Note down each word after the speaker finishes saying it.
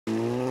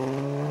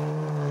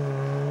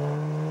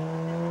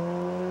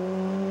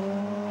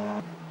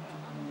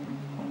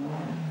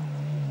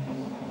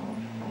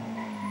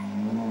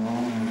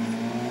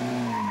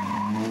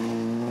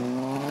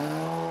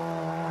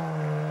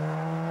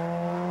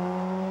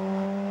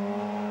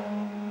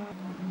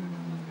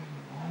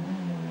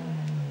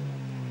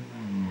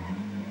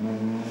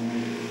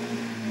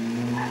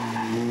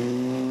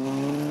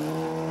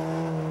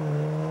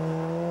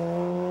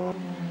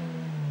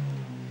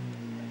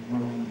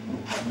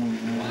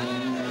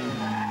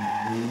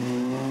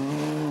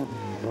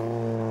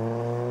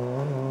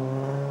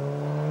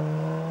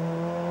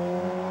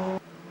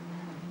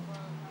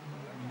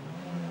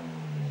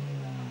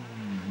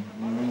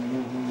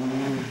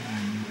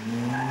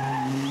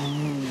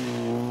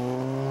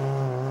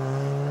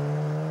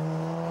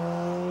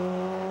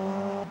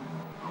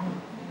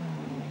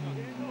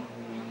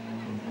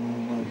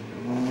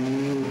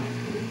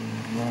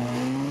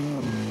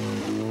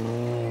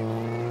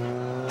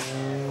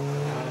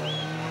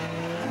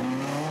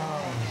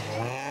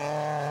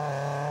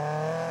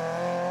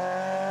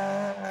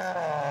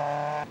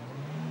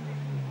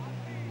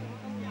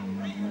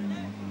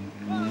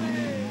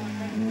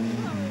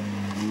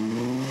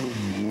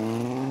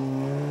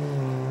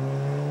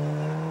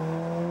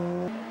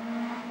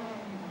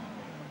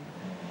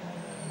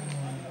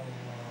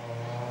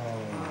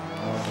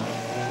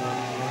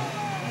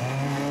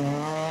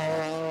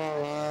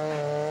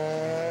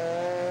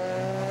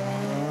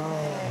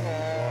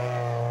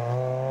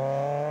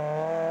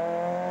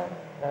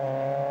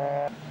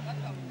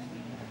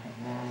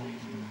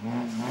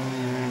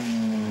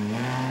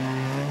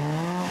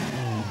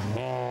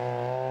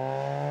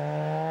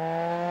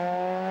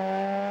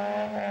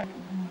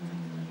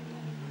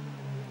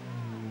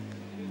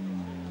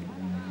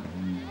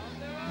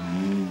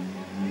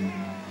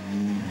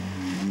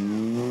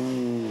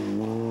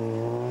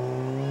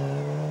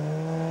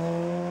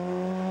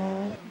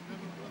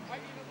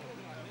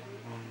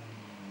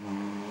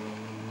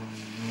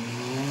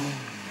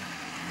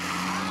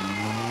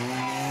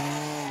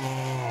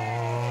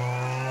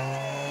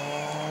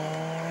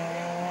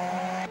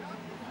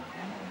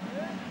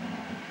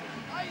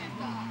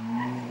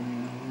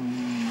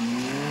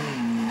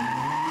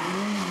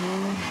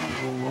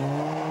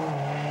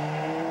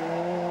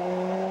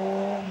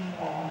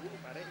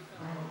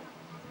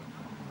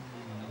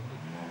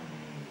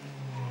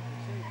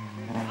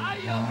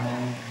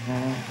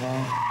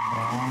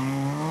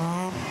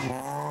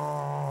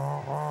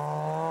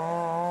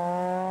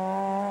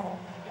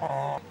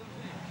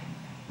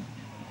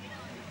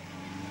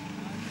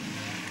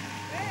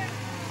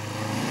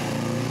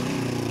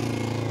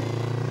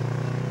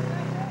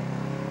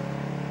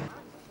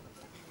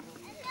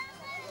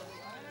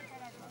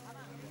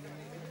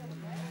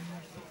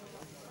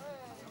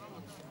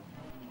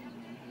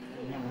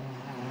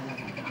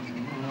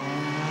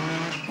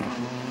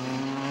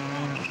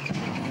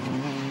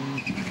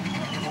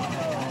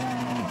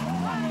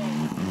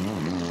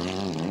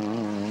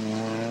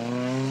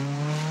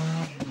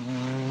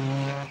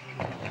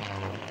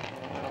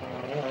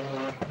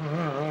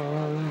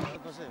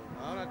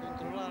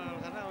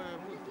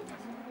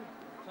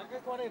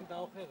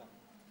40, Ojeda.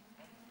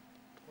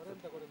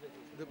 40,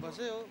 45. De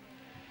paseo.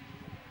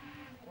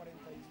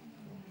 40 y...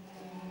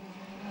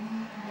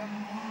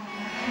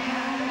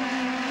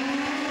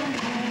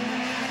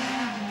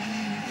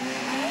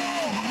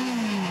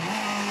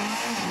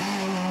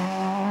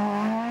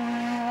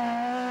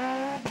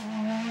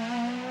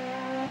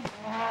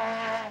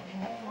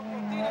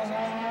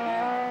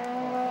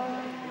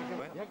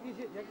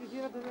 Ya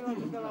quisiera tener la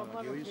mitad de las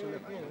manos que quiere,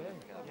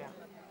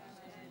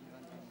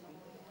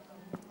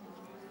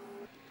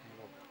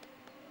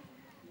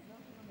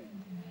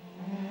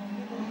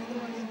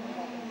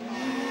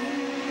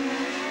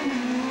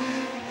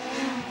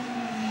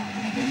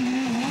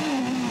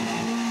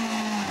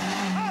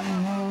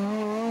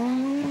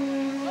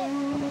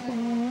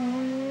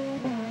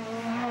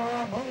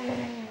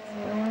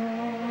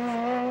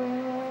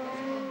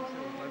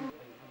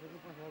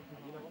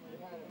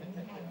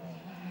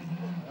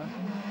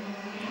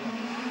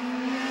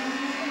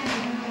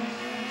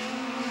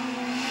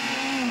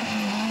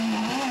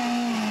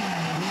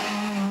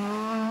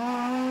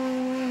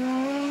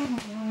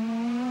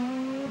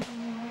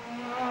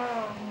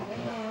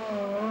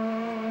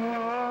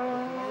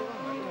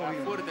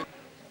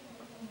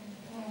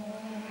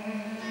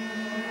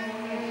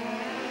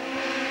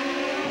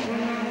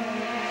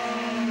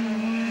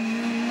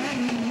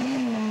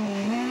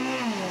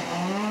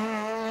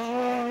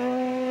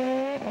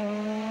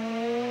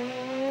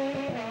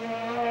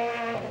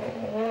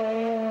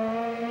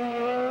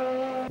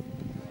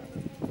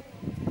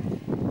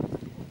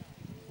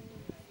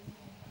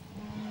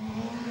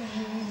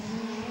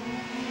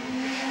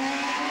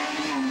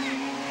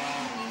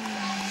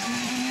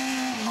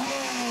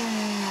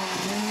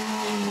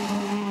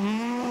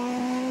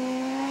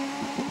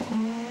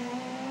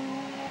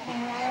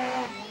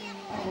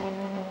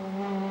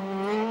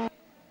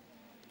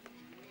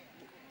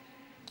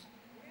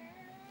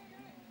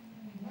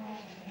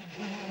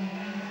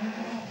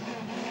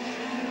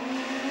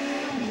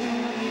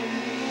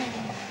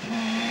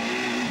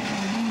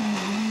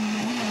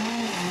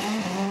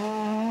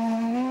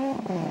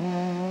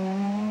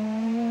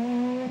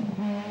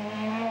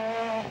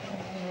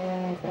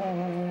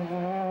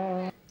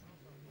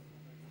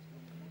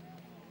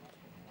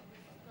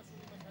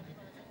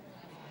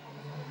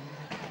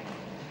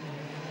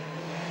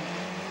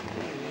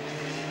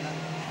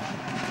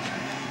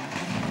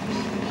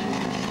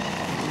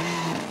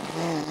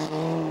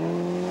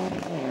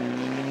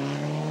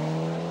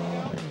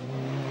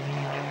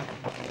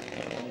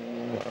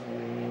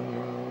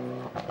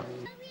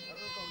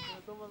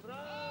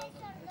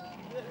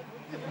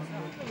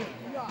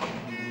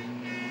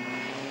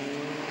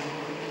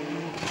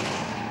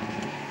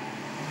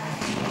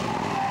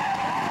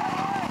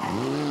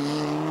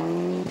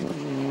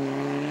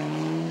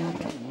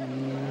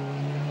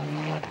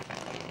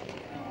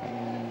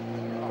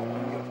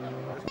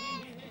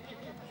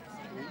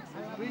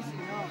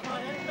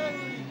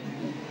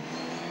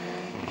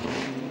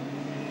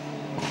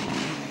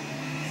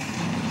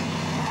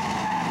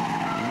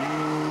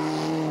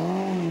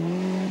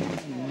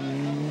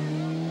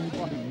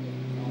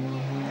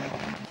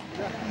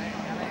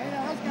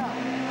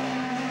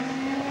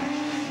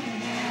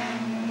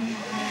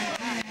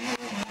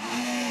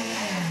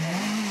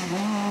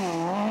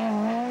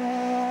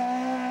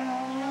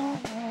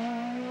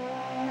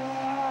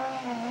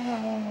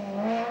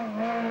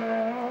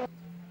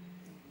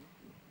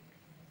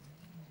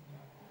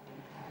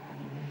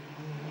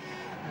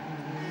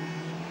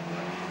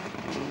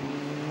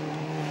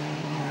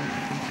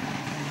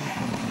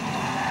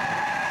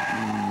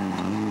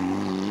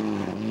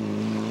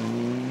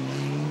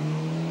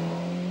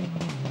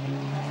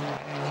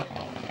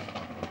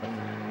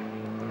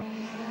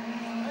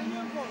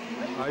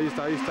 Ahí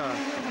está, ahí está.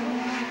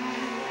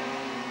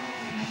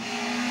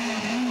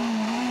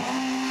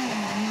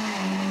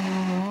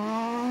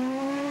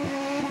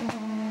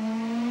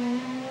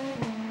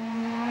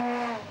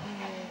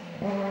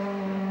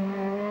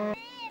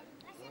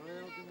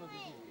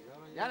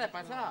 ¿Ya le he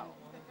pasado?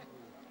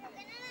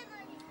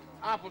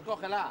 Ah, pues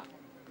cógela.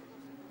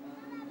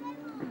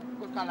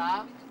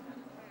 Búscala.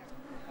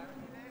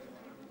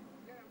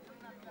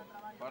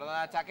 Por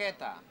la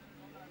chaqueta.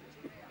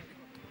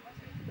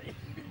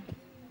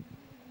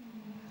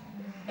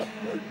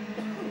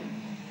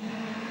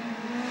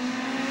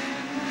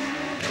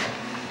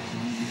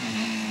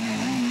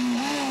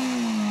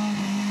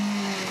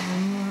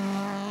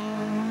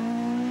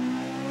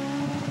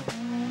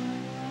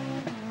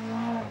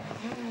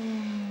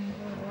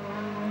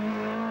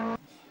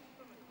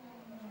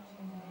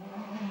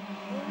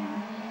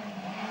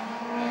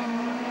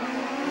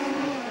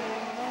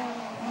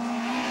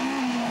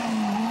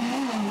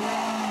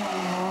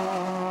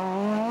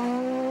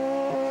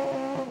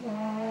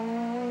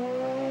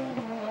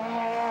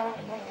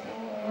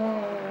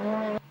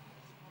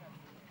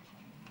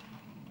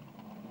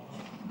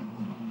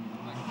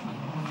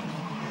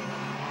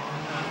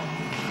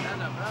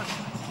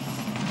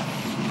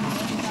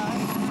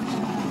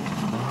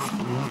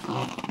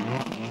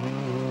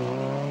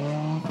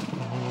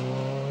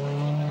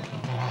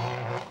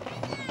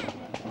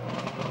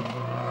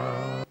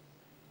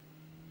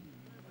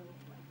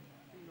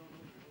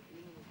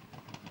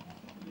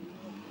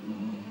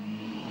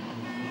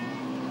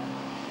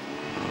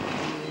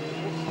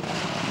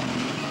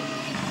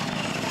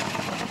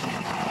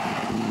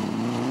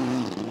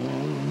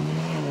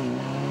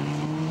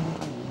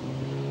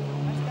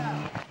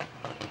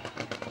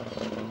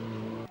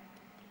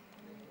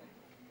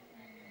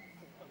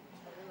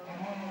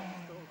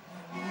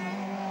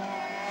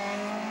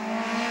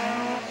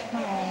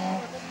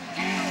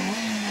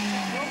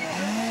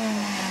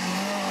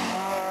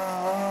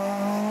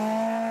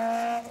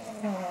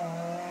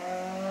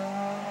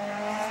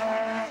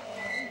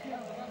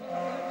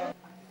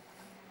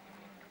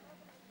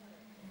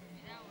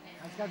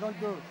 Venga con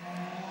tú.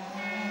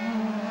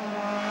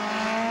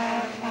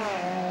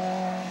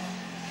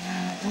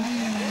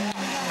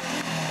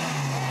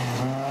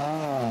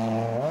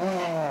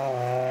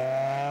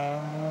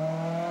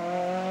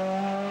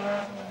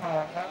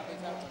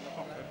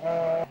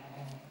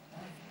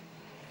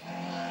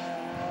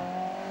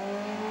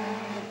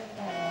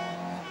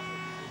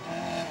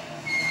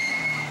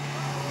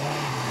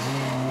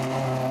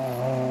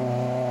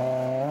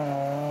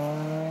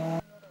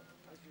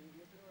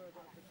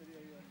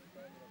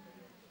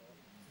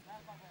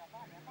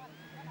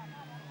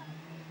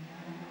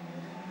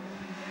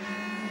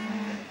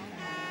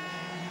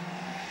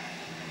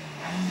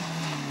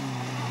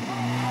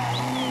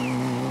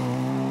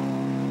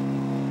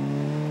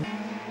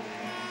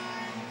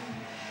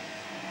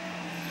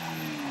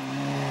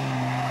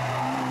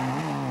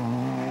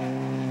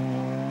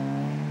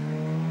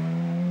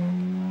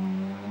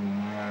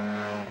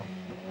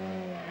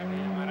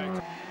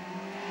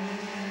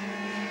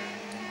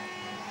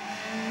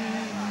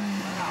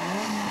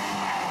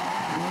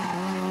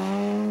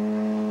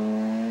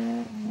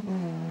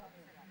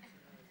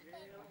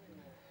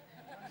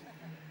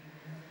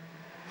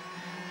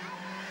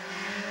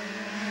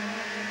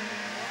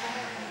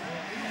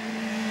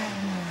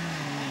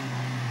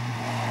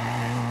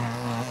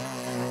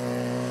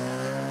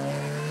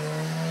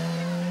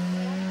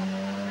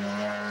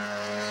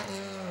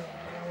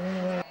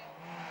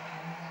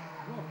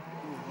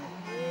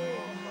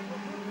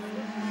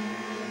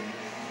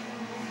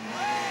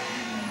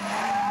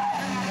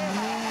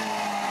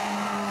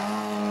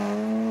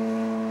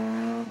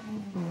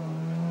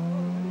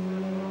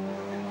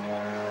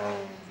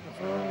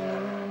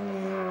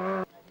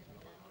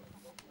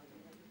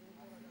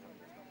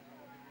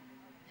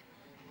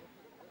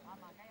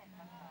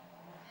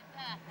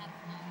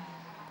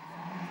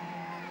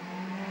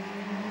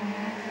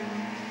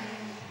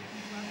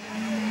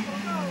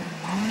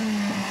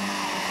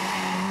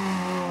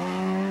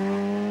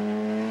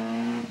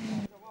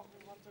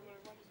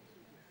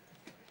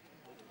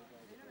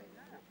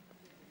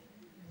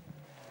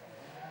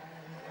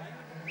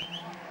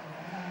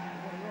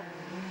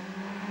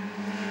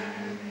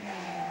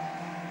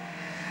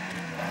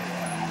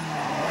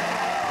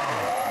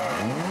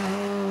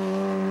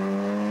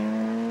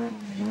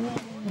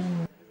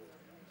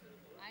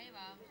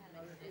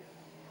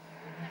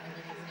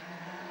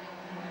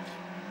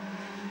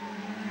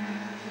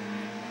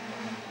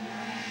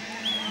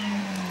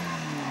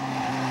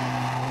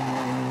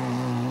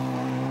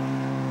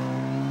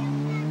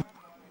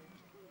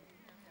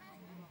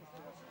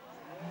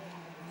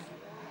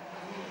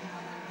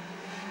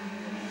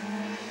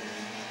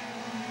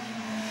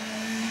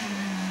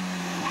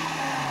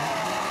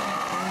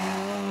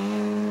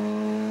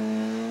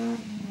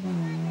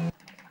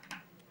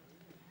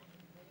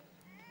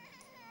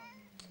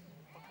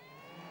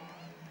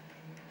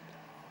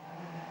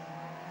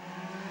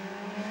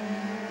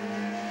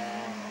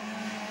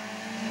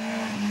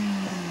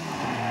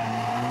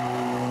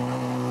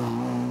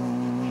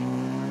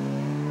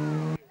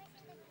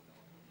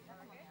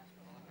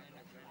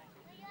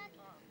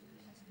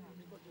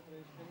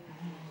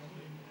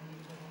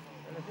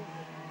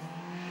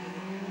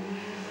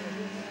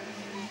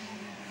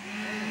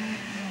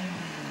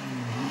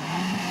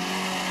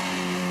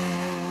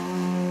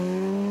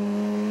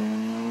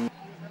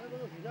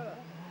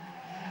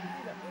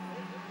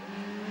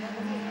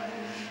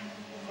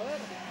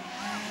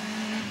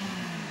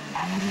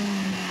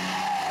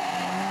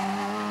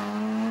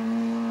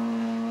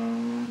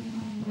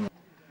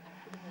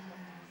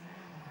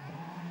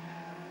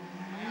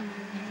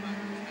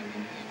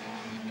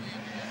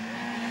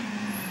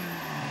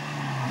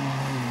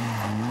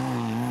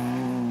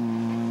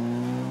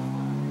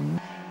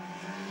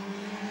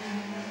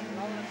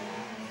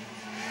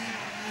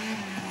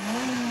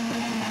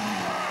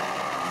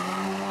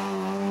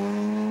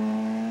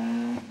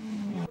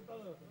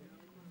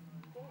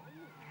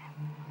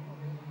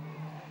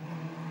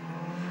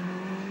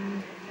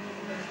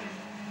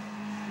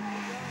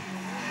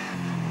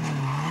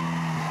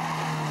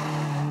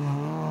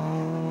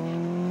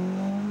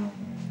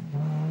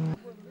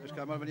 Es que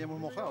además veníamos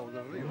mojados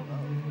del río,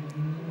 claro.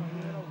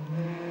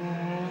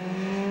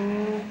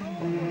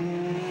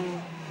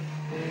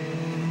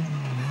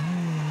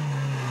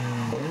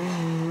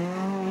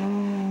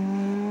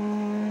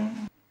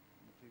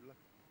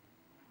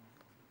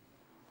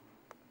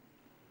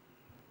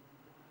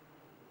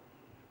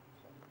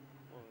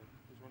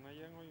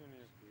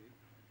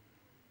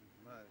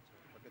 Madre,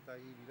 chaqueta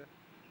ahí, mira.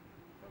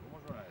 ¿Pero cómo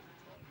suena eso,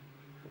 chaval?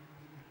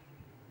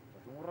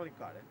 Es un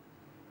radical, ¿eh?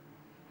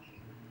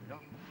 Mira.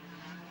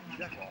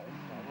 Mira,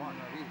 vamos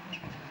a ver.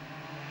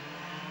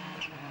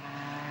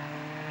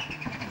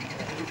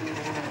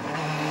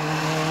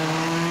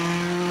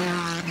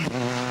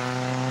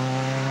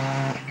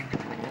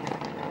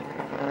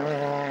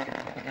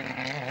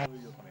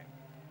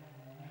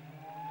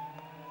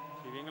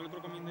 Si bien el otro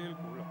camino del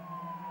culo.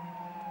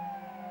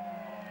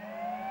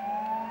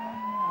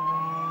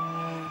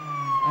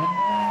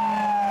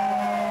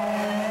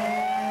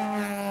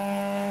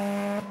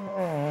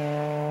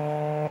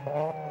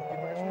 ¿Y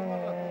para qué son más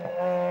grandes?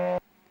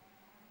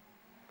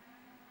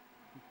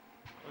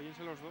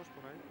 dos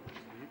por ahí.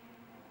 Sí.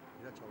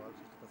 Mira, chaval,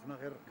 si esto parece una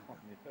guerra.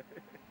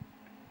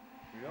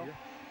 Cuidado.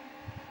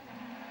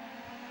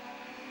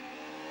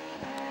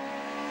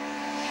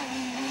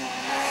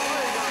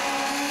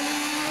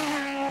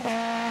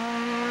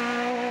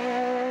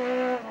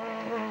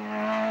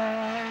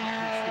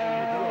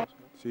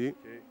 Sí.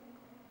 Sí.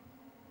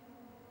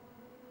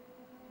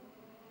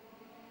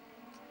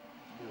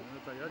 No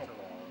está ya,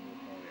 chaval.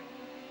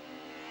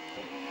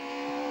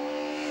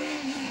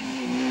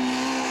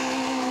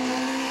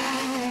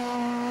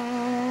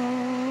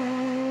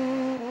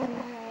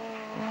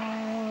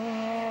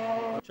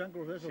 Los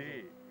chanclos de esos.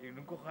 Sí, y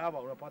no encojaba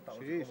una pata, Sí,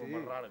 no sé sí. cómo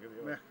más rara que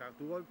dio. Mezcla,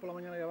 tú vas por la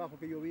mañana ahí abajo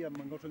que llovía,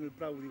 mangoso en el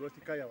prado, digo,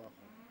 este cae abajo.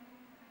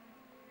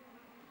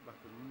 Va,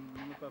 pero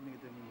no me para mí que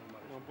tenga muy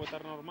normal No eso. puede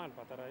estar normal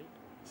para estar ahí.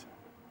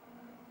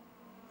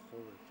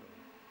 Joder,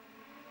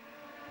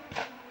 chaval.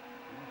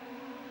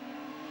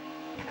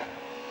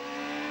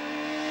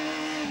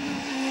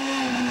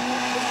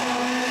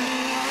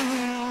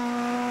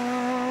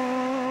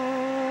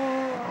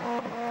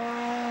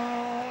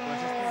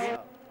 Pues este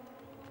día.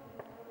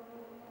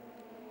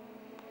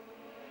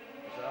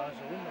 O sea, la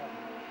segunda.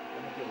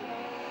 Ya me quiero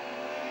ir.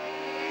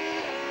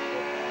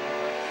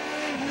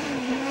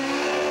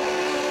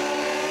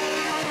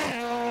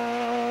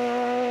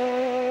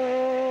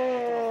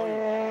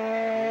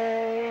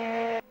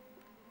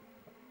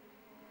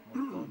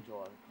 Maricón,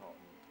 chaval, cabrón.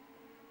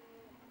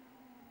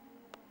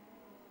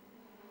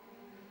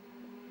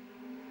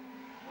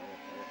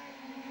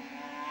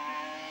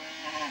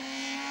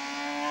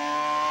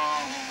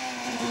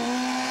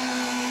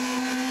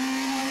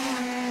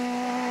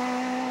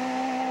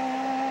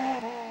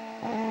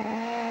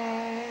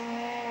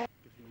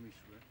 Que es lo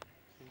mismo,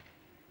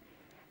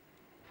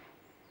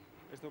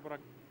 Esto por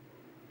aquí.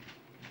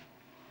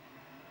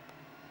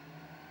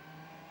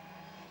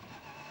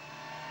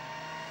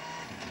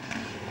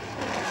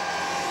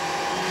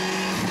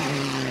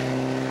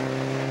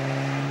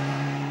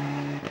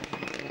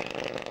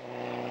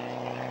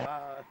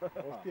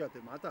 Hostia,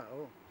 te mata,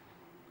 oh.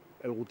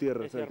 El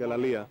Gutiérrez, Ese el que la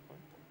hermano de lía. abajo, ¿eh?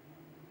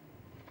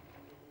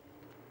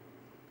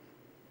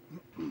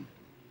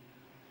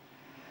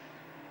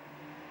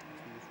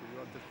 Sí,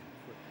 subió antes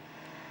fuerte.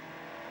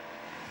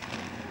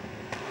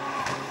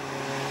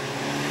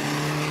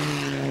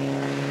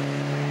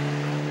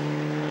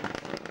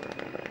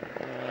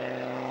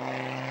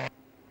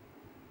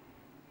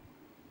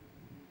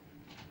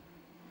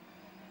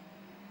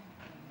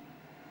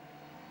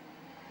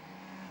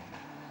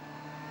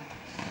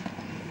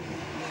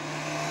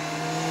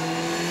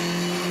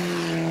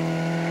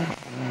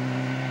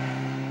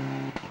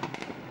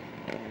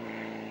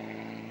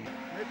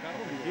 Me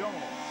cago en Dios.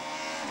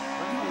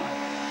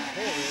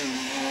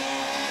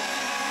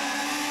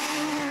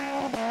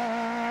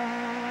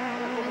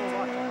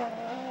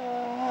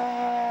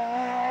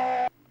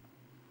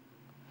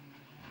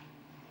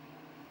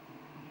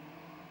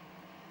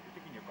 Este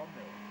quiño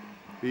come,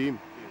 Sí. sí,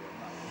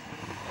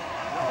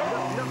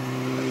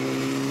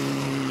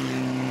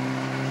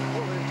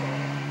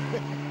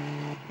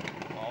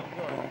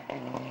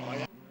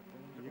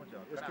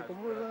 Es que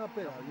como me van a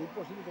pegar, es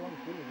imposible que van los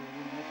pelos.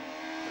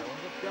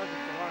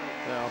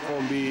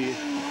 Zombi.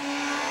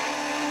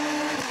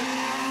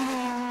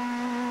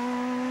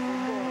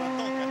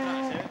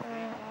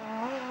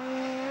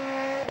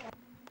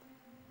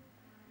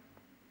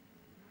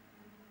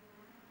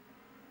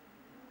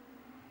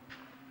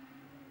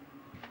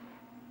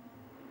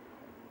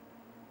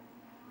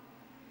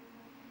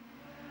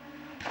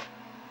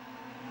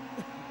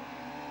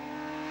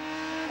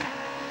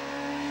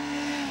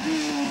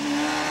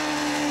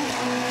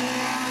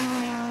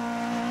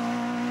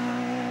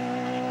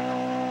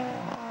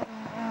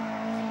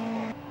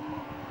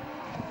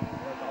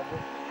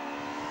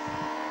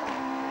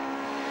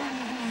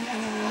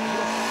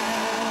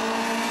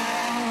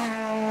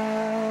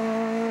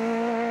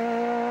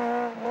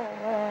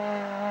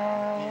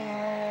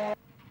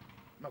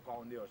 Me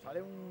cago en Dios.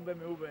 Sale un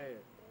BMW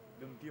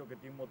de un tío que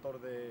tiene un motor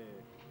de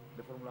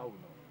Fórmula 1.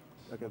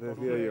 La que te Motor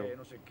decía V, yo.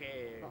 no sé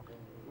qué.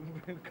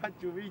 Un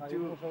cacho Ahí bicho.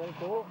 vamos a ver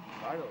todo.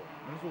 Claro,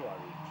 no es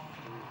Subaru.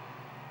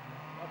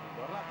 Ah, pues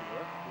va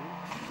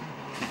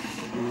rápido,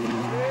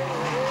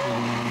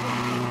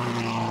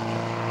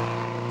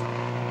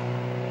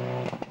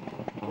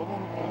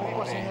 ¿Cómo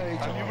pasan ahí,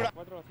 chaval?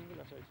 4, la 5 y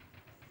la 6.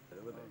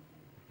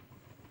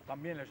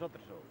 También los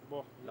otros, o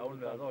Boh, la 1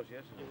 y la 2 y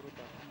eso. Qué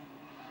brutal.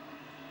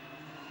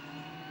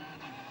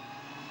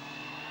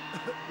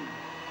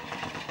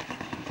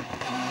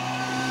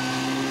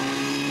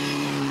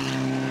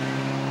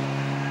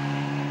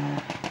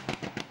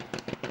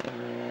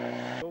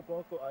 Yo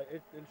conozco,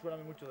 él suena a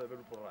mí mucho de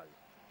verlo por radio.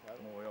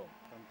 Como veo.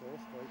 Están todos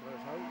por ahí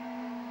atravesados.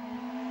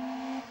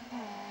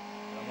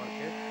 La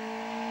Marqués.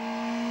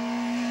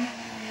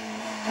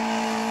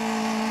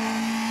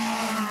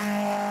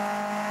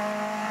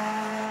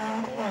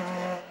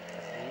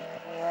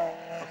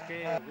 Es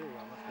que.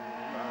 Además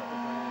que